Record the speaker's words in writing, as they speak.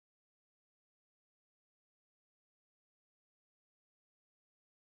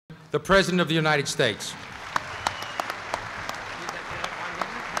the President of the United States.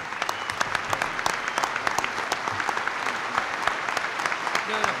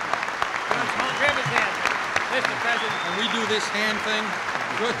 Can we do this hand thing?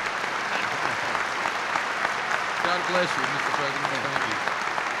 Good. God bless you, Mr. President. Thank you.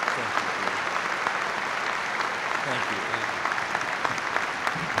 Thank you.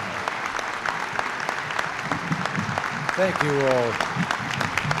 Thank you all.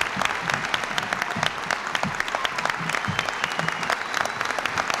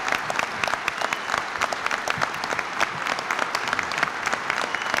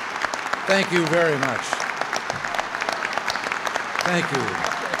 Thank you very much. Thank you.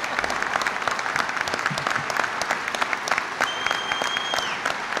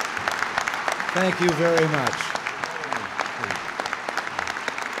 Thank you very much.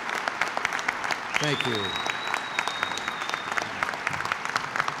 Thank you.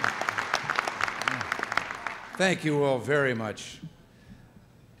 Thank you all very much.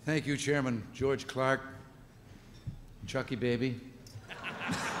 Thank you, Chairman George Clark, Chucky baby.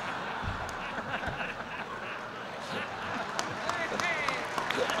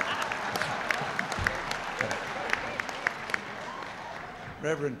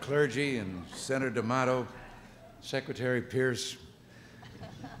 Reverend clergy and Senator D'Amato, Secretary Pierce,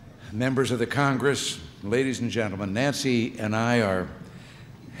 members of the Congress, ladies and gentlemen, Nancy and I are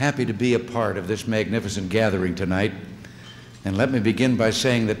happy to be a part of this magnificent gathering tonight. And let me begin by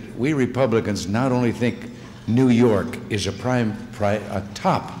saying that we Republicans not only think New York is a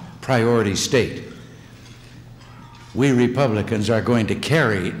top priority state, we Republicans are going to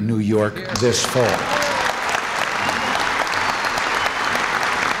carry New York this fall.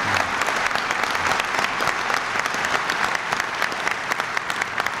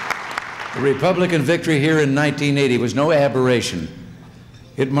 The Republican victory here in 1980 was no aberration.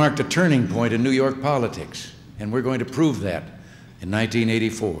 It marked a turning point in New York politics, and we're going to prove that in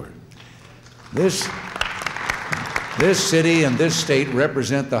 1984. This city and this state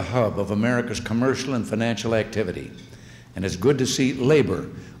represent the hub of America's commercial and financial activity, and it's good to see labor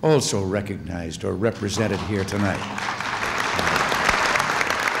also recognized or represented here tonight.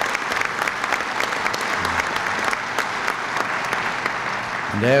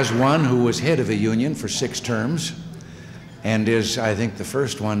 And as one who was head of a union for 6 terms, and is, I think, the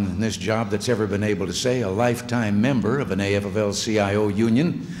first one in this job that's ever been able to say a lifetime member of an AFL-CIO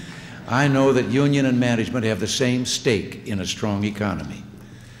union, I know that union and management have the same stake in a strong economy.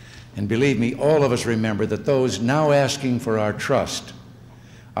 And believe me, all of us remember that those now asking for our trust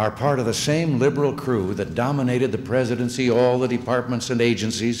are part of the same liberal crew that dominated the presidency, all the departments and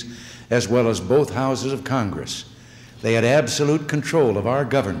agencies, as well as both houses of Congress. They had absolute control of our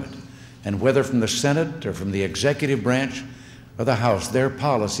government, and whether from the Senate or from the executive branch or the House, their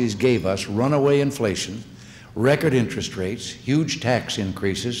policies gave us runaway inflation, record interest rates, huge tax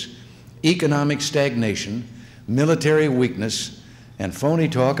increases, economic stagnation, military weakness, and phony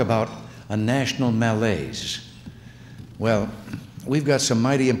talk about a national malaise. Well, we've got some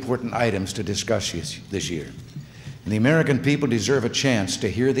mighty important items to discuss this year. And the American people deserve a chance to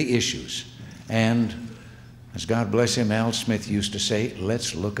hear the issues. And, as God bless him, Al Smith used to say,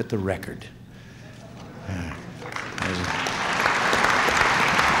 let's look at the record.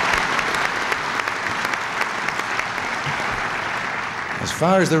 As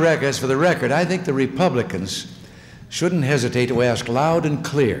for the record, I think the Republicans shouldn't hesitate to ask loud and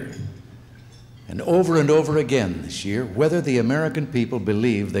clear and over again this year whether the American people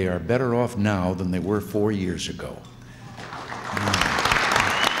believe they are better off now than they were 4 years ago.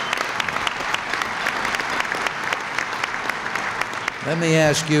 Let me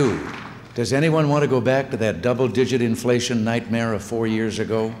ask you, does anyone want to go back to that double-digit inflation nightmare of 4 years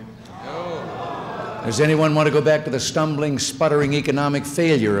ago? No. Does anyone want to go back to the stumbling, sputtering economic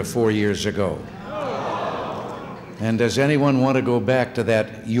failure of 4 years ago? No. And does anyone want to go back to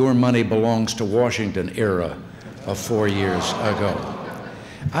that your money belongs to Washington era of 4 years ago?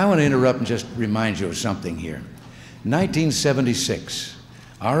 I want to interrupt and just remind you of something here. 1976,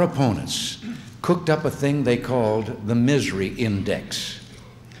 our opponents cooked up a thing they called the misery index.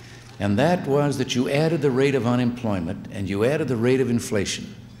 And that was that you added the rate of unemployment and you added the rate of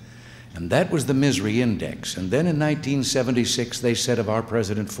inflation. And that was the misery index. And then in 1976, they said of our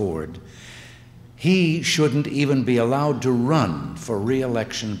President Ford, he shouldn't even be allowed to run for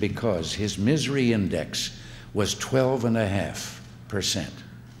re-election because his misery index was 12.5%.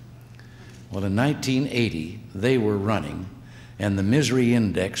 Well, in 1980, they were running, and the misery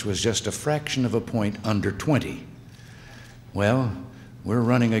index was just a fraction of a point under 20. Well, we're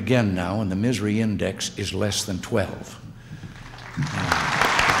running again now, and the misery index is less than 12.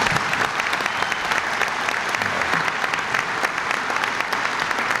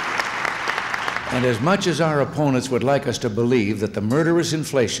 And as much as our opponents would like us to believe that the murderous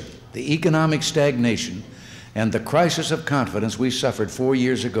inflation, the economic stagnation, and the crisis of confidence we suffered 4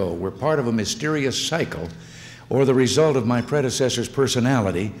 years ago were part of a mysterious cycle or the result of my predecessor's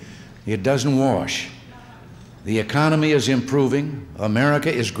personality, it doesn't wash. The economy is improving,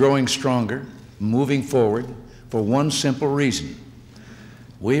 America is growing stronger, moving forward, for one simple reason.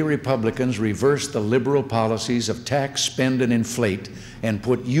 We Republicans reversed the liberal policies of tax, spend, and inflate and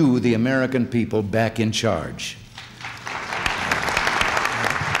put you, the American people, back in charge.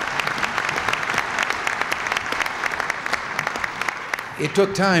 It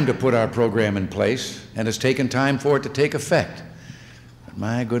took time to put our program in place, and it's taken time for it to take effect. But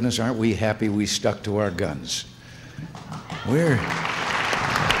my goodness, aren't we happy we stuck to our guns? We're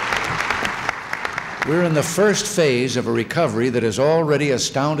in the first phase of a recovery that has already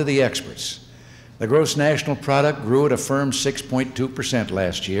astounded the experts. The gross national product grew at a firm 6.2%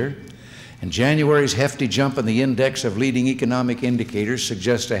 last year, and January's hefty jump in the index of leading economic indicators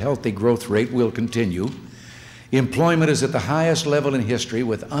suggests a healthy growth rate will continue. Employment is at the highest level in history,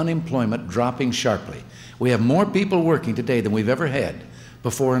 with unemployment dropping sharply. We have more people working today than we've ever had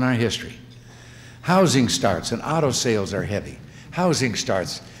before in our history. Housing starts and auto sales are heavy. Housing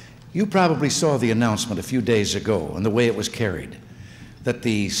starts. You probably saw the announcement a few days ago and the way it was carried, that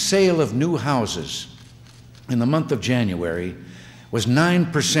the sale of new houses in the month of January was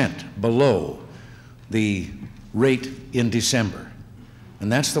 9% below the rate in December.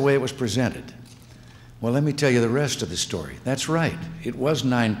 And that's the way it was presented. Well, let me tell you the rest of the story. That's right. It was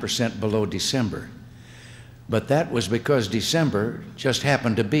 9% below December. But that was because December just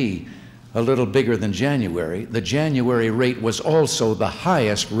happened to be a little bigger than January. The January rate was also the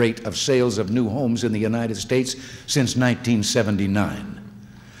highest rate of sales of new homes in the United States since 1979.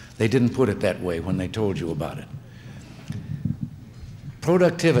 They didn't put it that way when they told you about it.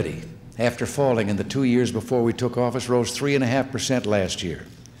 Productivity, after falling in the 2 years before we took office, rose 3.5% last year.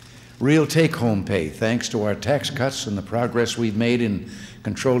 Real take-home pay, thanks to our tax cuts and the progress we've made in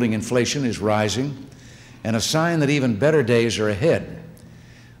controlling inflation, is rising, and a sign that even better days are ahead.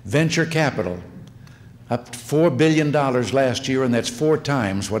 Venture capital, up to $4 billion last year, and that's 4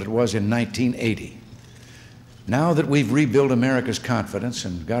 times what it was in 1980. Now that we've rebuilt America's confidence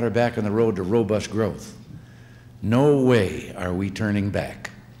and got her back on the road to robust growth, no way are we turning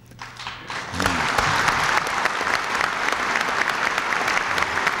back.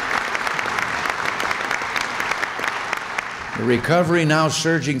 The recovery now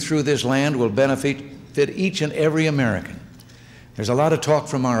surging through this land will benefit each and every American. There's a lot of talk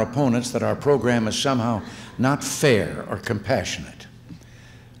from our opponents that our program is somehow not fair or compassionate.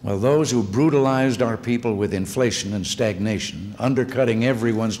 Well, those who brutalized our people with inflation and stagnation, undercutting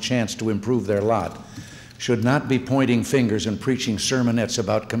everyone's chance to improve their lot, should not be pointing fingers and preaching sermonettes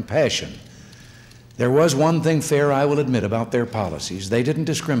about compassion. There was one thing fair, I will admit, about their policies. They didn't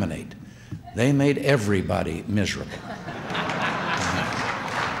discriminate. They made everybody miserable.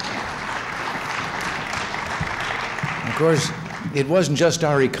 Of course, it wasn't just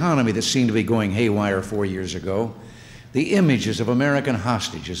our economy that seemed to be going haywire 4 years ago. The images of American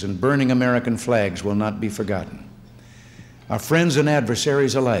hostages and burning American flags will not be forgotten. Our friends and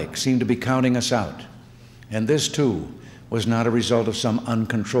adversaries alike seem to be counting us out. And this, too, was not a result of some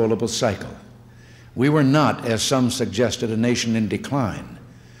uncontrollable cycle. We were not, as some suggested, a nation in decline.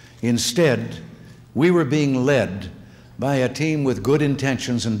 Instead, we were being led by a team with good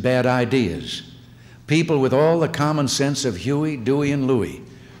intentions and bad ideas. People with all the common sense of Huey, Dewey, and Louie.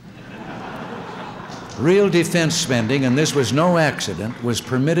 Real defense spending, and this was no accident, was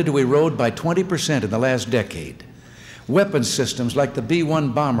permitted to erode by 20% in the last decade. Weapons systems like the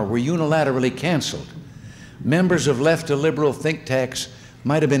B-1 bomber were unilaterally canceled. Members of left to liberal think tanks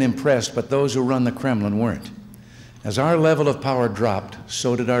might have been impressed, but those who run the Kremlin weren't. As our level of power dropped,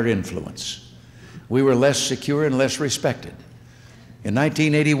 so did our influence. We were less secure and less respected. In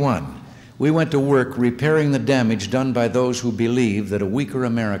 1981, we went to work repairing the damage done by those who believe that a weaker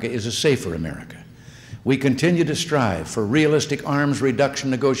America is a safer America. We continue to strive for realistic arms reduction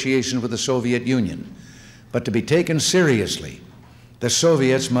negotiations with the Soviet Union. But to be taken seriously, the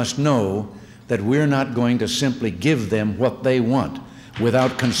Soviets must know that we're not going to simply give them what they want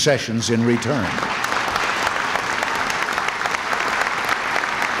without concessions in return.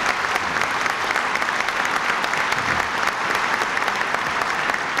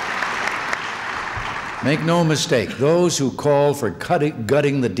 Make no mistake, those who call for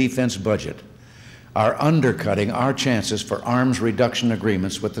gutting the defense budget are undercutting our chances for arms reduction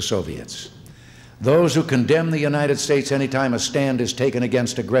agreements with the Soviets. Those who condemn the United States anytime a stand is taken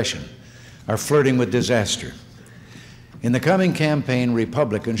against aggression are flirting with disaster. In the coming campaign,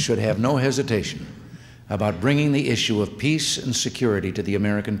 Republicans should have no hesitation about bringing the issue of peace and security to the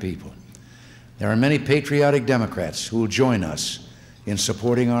American people. There are many patriotic Democrats who will join us in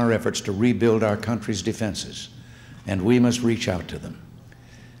supporting our efforts to rebuild our country's defenses, and we must reach out to them.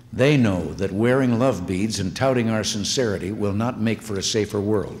 They know that wearing love beads and touting our sincerity will not make for a safer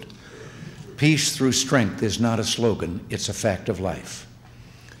world. Peace through strength is not a slogan, it's a fact of life.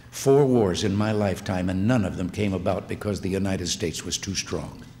 4 wars in my lifetime, and none of them came about because the United States was too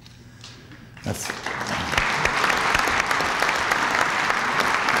strong.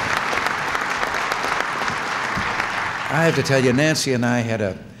 I have to tell you, Nancy and I had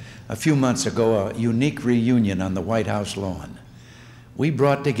a few months ago a unique reunion on the White House lawn. We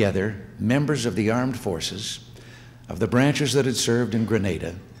brought together members of the armed forces, of the branches that had served in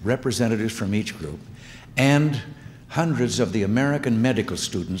Grenada, representatives from each group, and hundreds of the American medical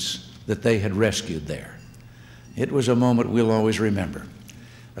students that they had rescued there. It was a moment we'll always remember,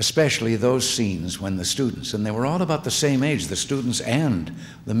 especially those scenes when the students, and they were all about the same age, the students and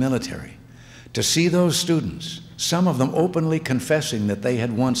the military, to see those students, some of them openly confessing that they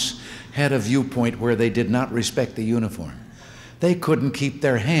had once had a viewpoint where they did not respect the uniform. They couldn't keep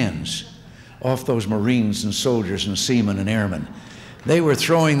their hands off those Marines and soldiers and seamen and airmen. They were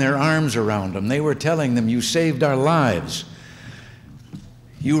throwing their arms around them. They were telling them, "You saved our lives.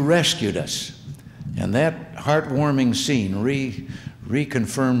 You rescued us." And that heartwarming scene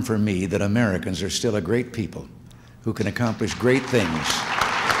reconfirmed for me that Americans are still a great people who can accomplish great things.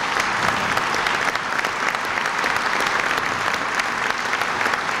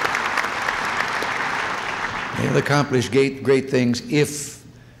 They'll accomplish great things if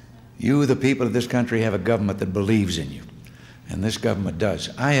you, the people of this country, have a government that believes in you. And this government does.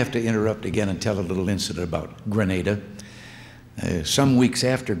 I have to interrupt again and tell a little incident about Grenada. Some weeks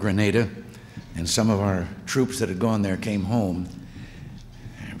after Grenada, and some of our troops that had gone there came home,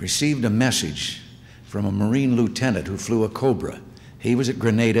 I received a message from a Marine lieutenant who flew a Cobra. He was at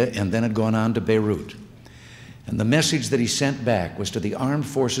Grenada and then had gone on to Beirut. And the message that he sent back was to the Armed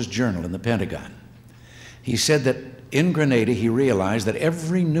Forces Journal in the Pentagon. He said that in Grenada he realized that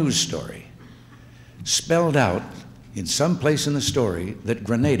every news story spelled out in some place in the story that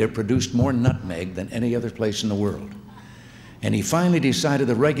Grenada produced more nutmeg than any other place in the world. And he finally decided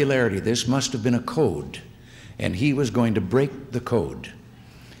the regularity of this must have been a code, and he was going to break the code.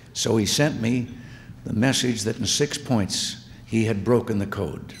 So he sent me the message that in 6 points he had broken the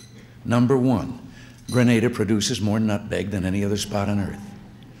code. Number 1, Grenada produces more nutmeg than any other spot on earth.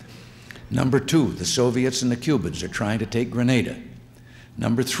 Number 2, the Soviets and the Cubans are trying to take Grenada.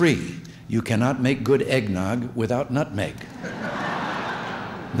 Number 3, you cannot make good eggnog without nutmeg.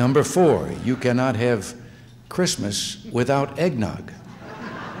 Number 4, you cannot have Christmas without eggnog.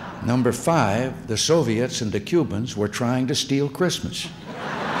 Number 5, the Soviets and the Cubans were trying to steal Christmas.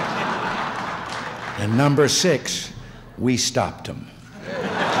 And number 6, we stopped them.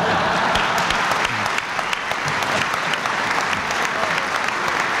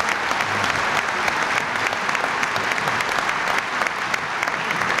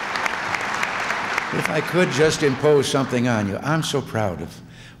 If I could just impose something on you, I'm so proud of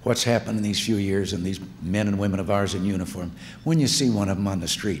what's happened in these few years and these men and women of ours in uniform. When you see one of them on the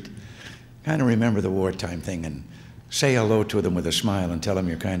street, kind of remember the wartime thing and say hello to them with a smile and tell them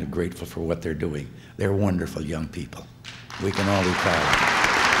you're kind of grateful for what they're doing. They're wonderful young people. We can all be proud of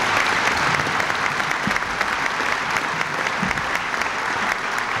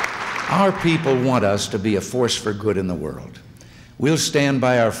them. Our people want us to be a force for good in the world. We'll stand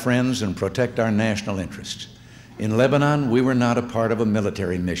by our friends and protect our national interests. In Lebanon, we were not a part of a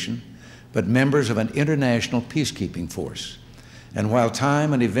military mission, but members of an international peacekeeping force. And while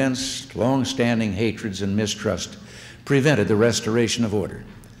time and events, long-standing hatreds and mistrust prevented the restoration of order,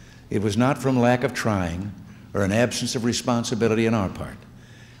 it was not from lack of trying or an absence of responsibility on our part.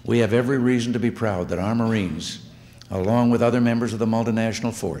 We have every reason to be proud that our Marines, along with other members of the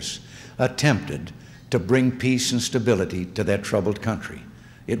multinational force, attempted to bring peace and stability to that troubled country.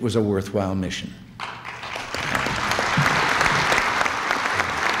 It was a worthwhile mission.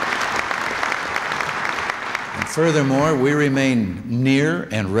 And furthermore, we remain near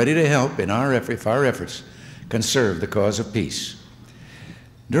and ready to help in our efforts can serve the cause of peace.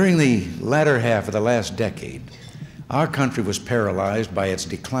 During the latter half of the last decade, our country was paralyzed by its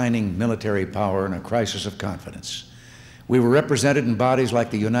declining military power and a crisis of confidence. We were represented in bodies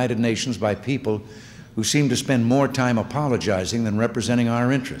like the United Nations by people who seem to spend more time apologizing than representing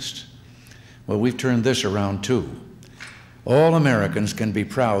our interests. Well, we've turned this around too. All Americans can be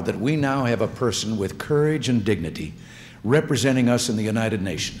proud that we now have a person with courage and dignity representing us in the United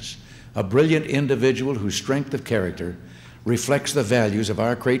Nations, a brilliant individual whose strength of character reflects the values of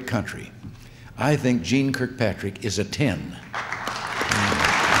our great country, I think Jean Kirkpatrick is a 10.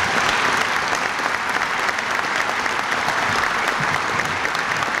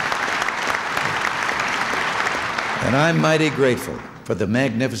 And I'm mighty grateful for the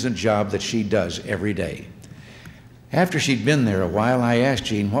magnificent job that she does every day. After she'd been there a while, I asked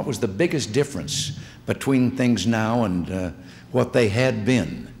Jean what was the biggest difference between things now and what they had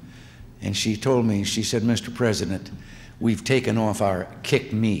been. And she told me, she said, "Mr. President, we've taken off our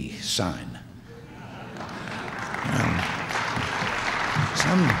kick me sign."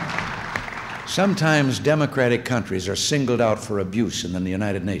 Sometimes democratic countries are singled out for abuse in the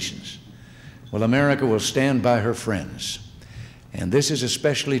United Nations. Well, America will stand by her friends. And this is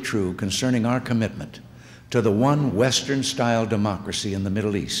especially true concerning our commitment to the one Western-style democracy in the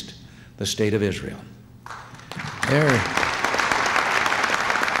Middle East, the State of Israel.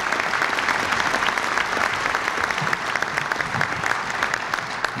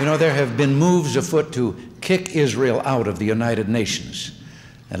 There have been moves afoot to kick Israel out of the United Nations.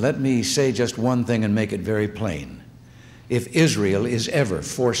 And let me say just one thing and make it very plain. If Israel is ever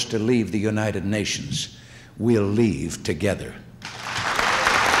forced to leave the United Nations, we'll leave together.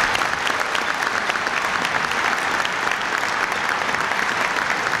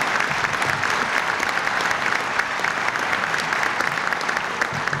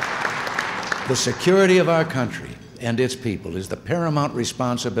 The security of our country and its people is the paramount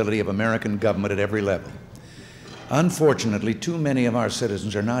responsibility of American government at every level. Unfortunately, too many of our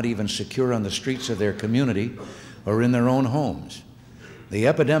citizens are not even secure on the streets of their community or in their own homes. The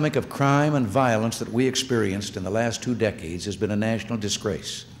epidemic of crime and violence that we experienced in the last 2 decades has been a national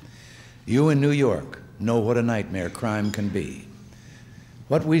disgrace. You in New York know what a nightmare crime can be.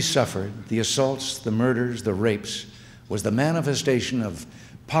 What we suffered, the assaults, the murders, the rapes, was the manifestation of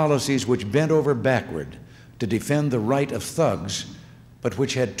policies which bent over backward to defend the right of thugs, but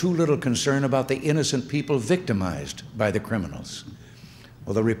which had too little concern about the innocent people victimized by the criminals.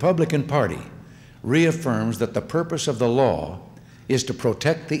 Well, the Republican Party reaffirms that the purpose of the law is to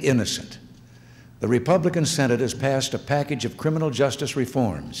protect the innocent. The Republican Senate has passed a package of criminal justice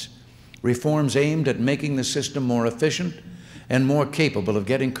reforms aimed at making the system more efficient and more capable of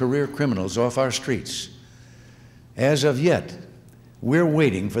getting career criminals off our streets. As of yet, we're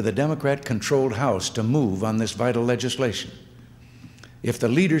waiting for the Democrat-controlled House to move on this vital legislation. If the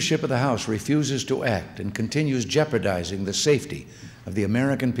leadership of the House refuses to act and continues jeopardizing the safety of the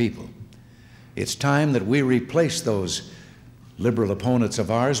American people, it's time that we replace those liberal opponents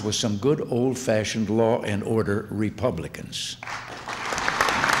of ours with some good old-fashioned law and order Republicans.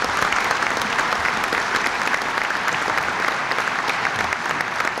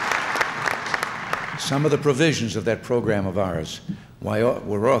 Some of the provisions of that program of ours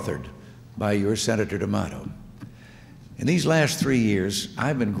were authored by your Senator D'Amato. In these last 3 years,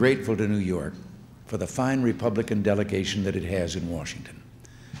 I've been grateful to New York for the fine Republican delegation that it has in Washington.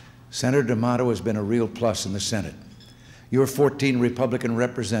 Senator D'Amato has been a real plus in the Senate. Your 14 Republican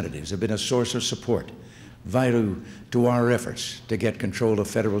representatives have been a source of support, vital to our efforts to get control of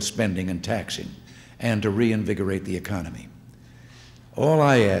federal spending and taxing and to reinvigorate the economy. All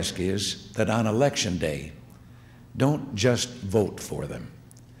I ask is that on Election Day, don't just vote for them.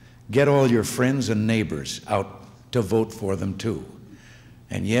 Get all your friends and neighbors out to vote for them too.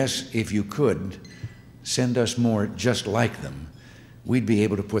 And yes, if you could, send us more just like them. We'd be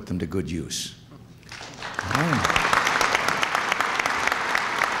able to put them to good use.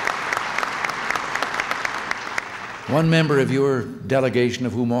 One member of your delegation,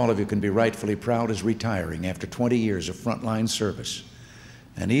 of whom all of you can be rightfully proud, is retiring after 20 years of frontline service.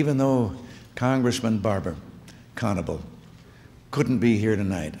 And even though Congressman Barbara Conable couldn't be here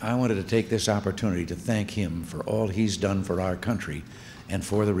tonight, I wanted to take this opportunity to thank him for all he's done for our country and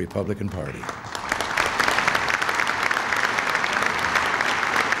for the Republican Party.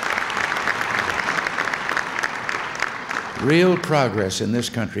 Real progress in this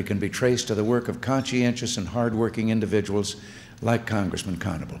country can be traced to the work of conscientious and hardworking individuals like Congressman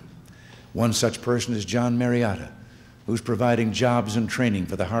Conable. One such person is John Marietta, who's providing jobs and training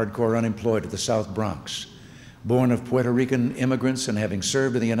for the hardcore unemployed of the South Bronx. Born of Puerto Rican immigrants and having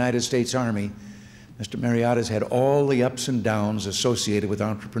served in the United States Army, Mr. Marietta's had all the ups and downs associated with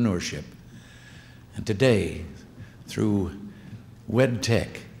entrepreneurship. And today, through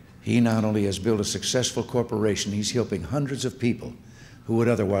WedTech, he not only has built a successful corporation, he's helping hundreds of people who would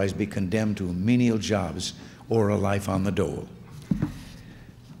otherwise be condemned to menial jobs or a life on the dole.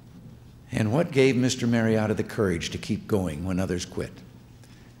 And what gave Mr. Marietta the courage to keep going when others quit?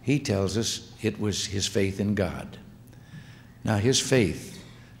 He tells us it was his faith in God. Now, his faith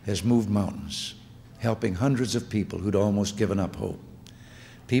has moved mountains. helping hundreds of people who'd almost given up hope.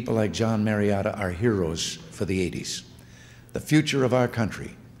 People like John Marietta are heroes for the 80s. The future of our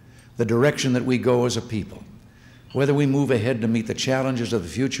country, the direction that we go as a people, whether we move ahead to meet the challenges of the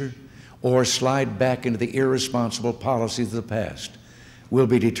future or slide back into the irresponsible policies of the past, will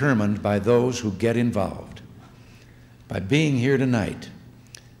be determined by those who get involved. By being here tonight,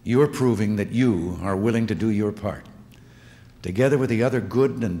 you are proving that you are willing to do your part. Together with the other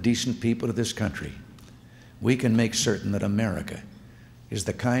good and decent people of this country, we can make certain that America is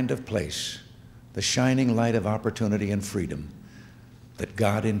the kind of place, the shining light of opportunity and freedom that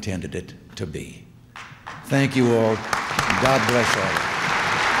God intended it to be. Thank you all. God bless all.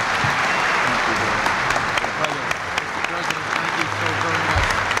 Mr. President, thank you so very much.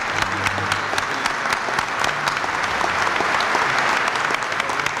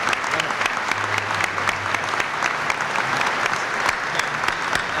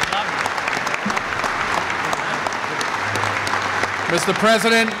 Mr.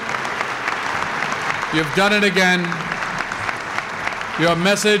 President, you've done it again. Your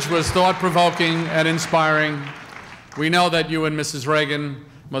message was thought-provoking and inspiring. We know that you and Mrs. Reagan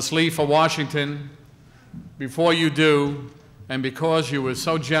must leave for Washington. Before you do, and because you were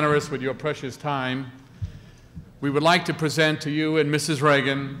so generous with your precious time, we would like to present to you and Mrs.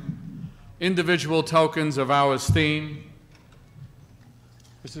 Reagan individual tokens of our esteem.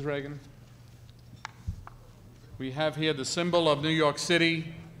 Mrs. Reagan, we have here the symbol of New York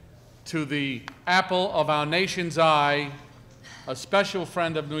City, to the apple of our nation's eye, a special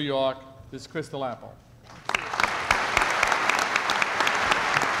friend of New York, this crystal apple.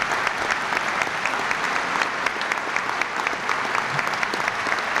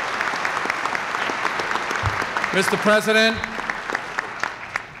 Mr. President,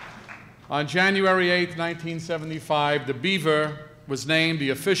 on January 8, 1975, the beaver was named the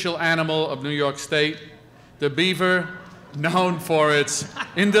official animal of New York State. The beaver, known for its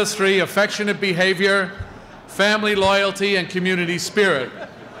industry, affectionate behavior, family loyalty, and community spirit.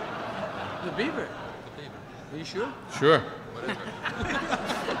 The beaver. Are you sure? Sure.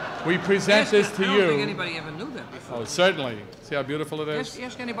 We present this to you. I don't think anybody ever knew that before. Oh, certainly. See how beautiful it is?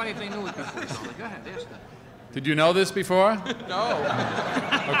 Ask anybody if they knew it before. Go ahead, ask them. Did you know this before? No.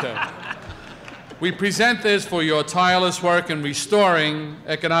 Okay. We present this for your tireless work in restoring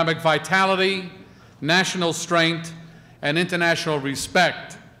economic vitality, national strength, and international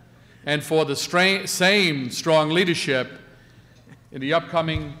respect, and for the same strong leadership in the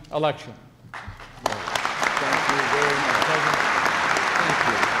upcoming election. Thank you very much. Thank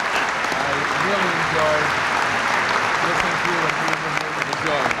you. I really enjoyed listening to you and being with the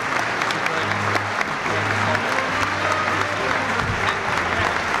joy.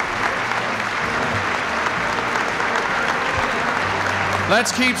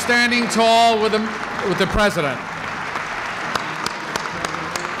 Let's keep standing tall with the President.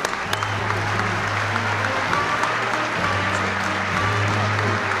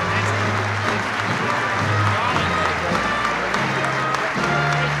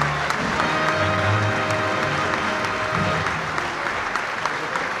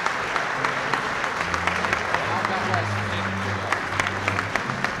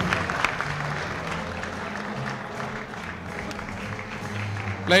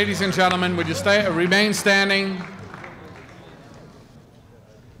 Ladies and gentlemen, would you remain standing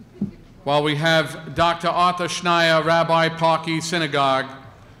while we have Dr. Arthur Schneier, Rabbi Parkey Synagogue,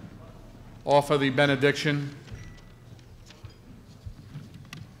 offer the benediction.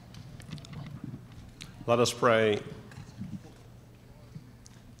 Let us pray.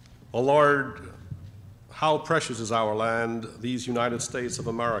 O Lord, how precious is our land, these United States of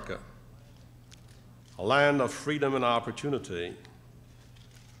America, a land of freedom and opportunity,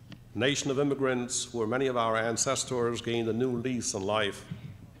 nation of immigrants where many of our ancestors gained a new lease on life.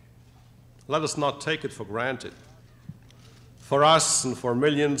 Let us not take it for granted. For us and for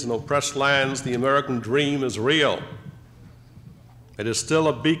millions in oppressed lands, the American dream is real. It is still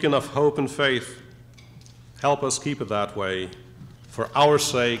a beacon of hope and faith. Help us keep it that way, for our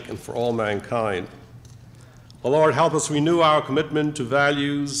sake and for all mankind. O Lord, help us renew our commitment to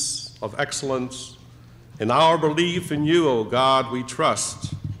values of excellence. In our belief in you, O God, we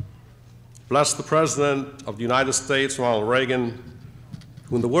trust. Bless the President of the United States, Ronald Reagan,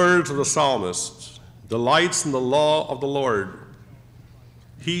 who, in the words of the psalmist, delights in the law of the Lord.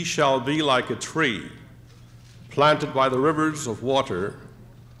 He shall be like a tree planted by the rivers of water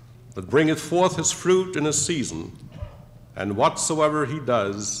that bringeth forth his fruit in his season, and whatsoever he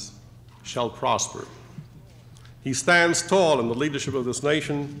does shall prosper. He stands tall in the leadership of this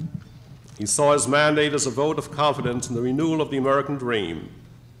nation. He saw his mandate as a vote of confidence in the renewal of the American dream.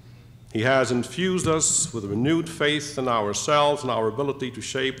 He has infused us with renewed faith in ourselves and our ability to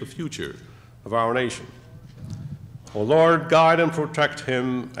shape the future of our nation. O Lord, guide and protect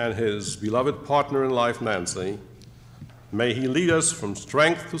him and his beloved partner in life, Nancy. May he lead us from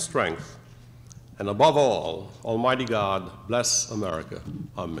strength to strength. And above all, Almighty God, bless America.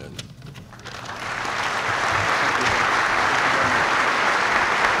 Amen.